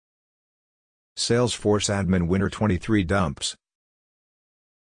Salesforce Admin Winter 23 dumps.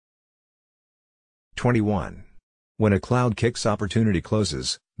 21. When a Cloud Kicks opportunity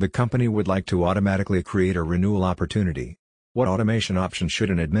closes, the company would like to automatically create a renewal opportunity. What automation option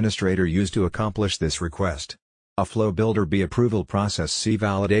should an administrator use to accomplish this request? A flow builder, B approval process, C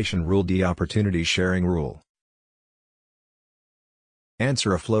validation rule, D opportunity sharing rule.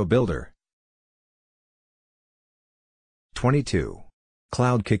 Answer: a flow builder. 22.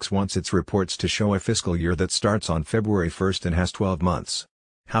 Cloud Kicks wants its reports to show a fiscal year that starts on February 1st and has 12 months.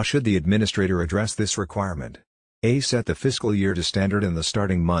 How should the administrator address this requirement? A. Set the fiscal year to standard and the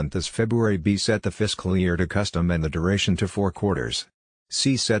starting month as February. B. Set the fiscal year to custom and the duration to 4 quarters.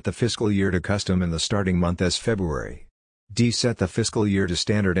 C. Set the fiscal year to custom and the starting month as February. D. Set the fiscal year to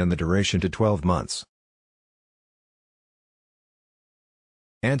standard and the duration to 12 months.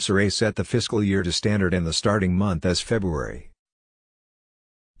 Answer: A. Set the fiscal year to standard and the starting month as February.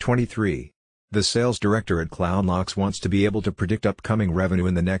 23. The sales director at CloudLox wants to be able to predict upcoming revenue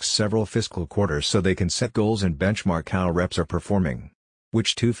in the next several fiscal quarters so they can set goals and benchmark how reps are performing.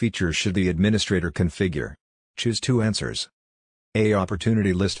 Which 2 features should the administrator configure? Choose 2 answers. A.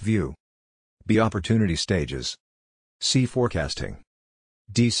 Opportunity list view. B. Opportunity stages. C. Forecasting.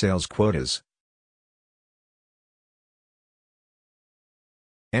 D. Sales quotas.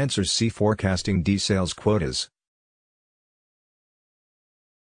 Answer: C. Forecasting, D. Sales quotas.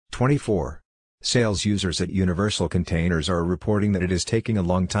 24. Sales users at Universal Containers are reporting that it is taking a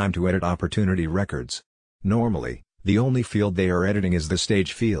long time to edit opportunity records. Normally, the only field they are editing is the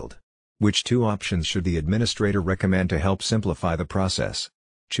stage field. Which 2 options should the administrator recommend to help simplify the process?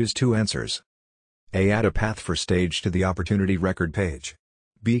 Choose 2 answers. A. Add a path for stage to the opportunity record page.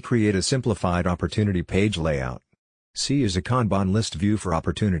 B. Create a simplified opportunity page layout. C. Use a Kanban list view for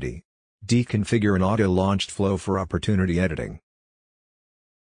opportunity. D. Configure an auto-launched flow for opportunity editing.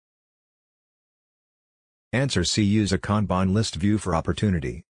 Answer: C. Use a Kanban list view for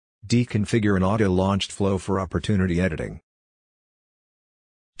opportunity. D. Configure an auto-launched flow for opportunity editing.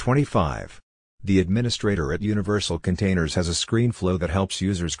 25. The administrator at Universal Containers has a screen flow that helps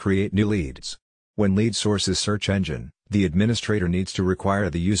users create new leads. When lead source is search engine, the administrator needs to require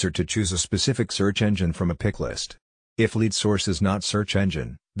the user to choose a specific search engine from a picklist. If lead source is not search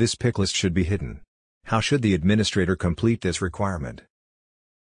engine, this picklist should be hidden. How should the administrator complete this requirement?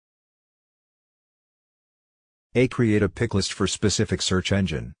 A. Create a picklist for specific search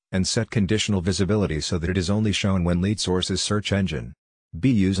engine, and set conditional visibility so that it is only shown when lead source is search engine.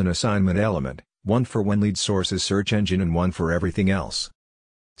 B. Use an assignment element, one for when lead source is search engine and one for everything else.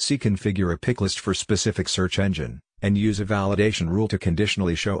 C. Configure a picklist for specific search engine, and use a validation rule to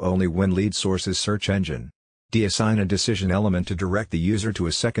conditionally show only when lead source is search engine. D. Assign a decision element to direct the user to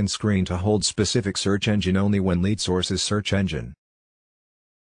a second screen to hold specific search engine only when lead source is search engine.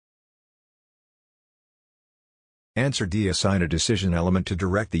 Answer: D. Assign a decision element to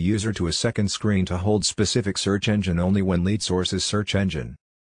direct the user to a second screen to hold specific search engine only when lead source is search engine.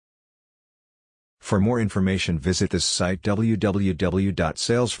 For more information visit this site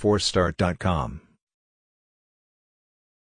www.salesforcestart.com.